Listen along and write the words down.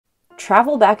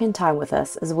Travel back in time with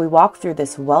us as we walk through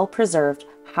this well-preserved,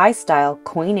 high-style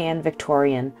Queen Anne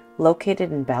Victorian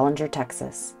located in Ballinger,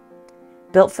 Texas.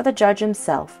 Built for the judge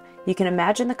himself, you can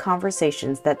imagine the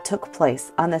conversations that took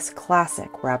place on this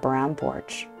classic wraparound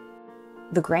porch.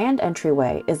 The grand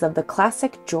entryway is of the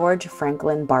classic George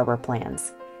Franklin Barber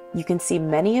plans. You can see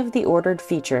many of the ordered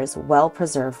features well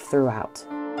preserved throughout.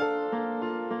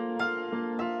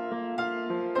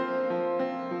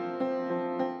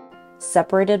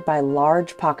 Separated by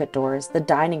large pocket doors, the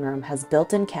dining room has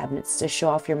built-in cabinets to show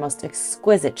off your most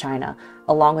exquisite china,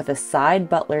 along with a side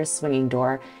butler's swinging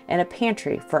door and a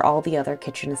pantry for all the other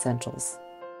kitchen essentials.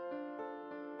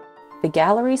 The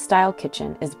gallery-style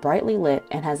kitchen is brightly lit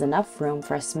and has enough room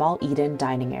for a small eat-in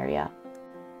dining area.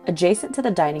 Adjacent to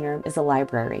the dining room is a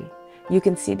library. You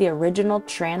can see the original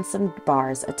transom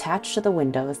bars attached to the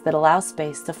windows that allow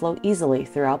space to flow easily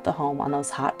throughout the home on those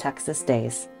hot Texas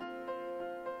days.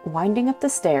 Winding up the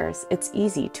stairs, it's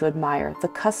easy to admire the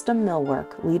custom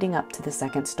millwork leading up to the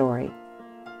second story.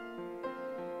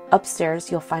 Upstairs,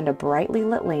 you'll find a brightly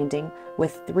lit landing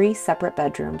with 3 separate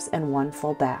bedrooms and 1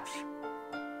 full bath.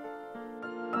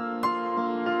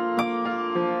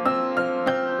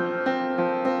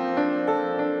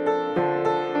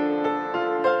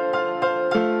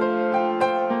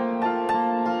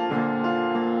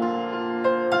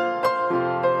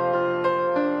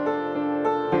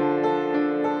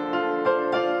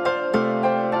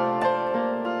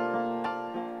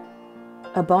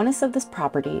 A bonus of this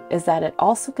property is that it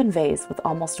also conveys with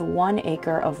almost 1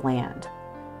 acre of land.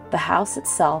 The house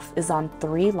itself is on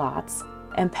 3 lots,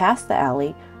 and past the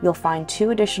alley, you'll find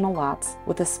 2 additional lots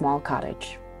with a small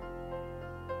cottage.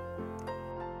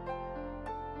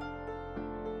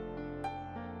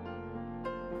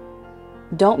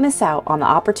 Don't miss out on the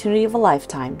opportunity of a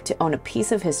lifetime to own a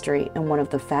piece of history in one of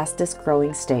the fastest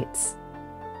growing states.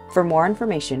 For more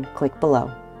information, click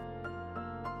below.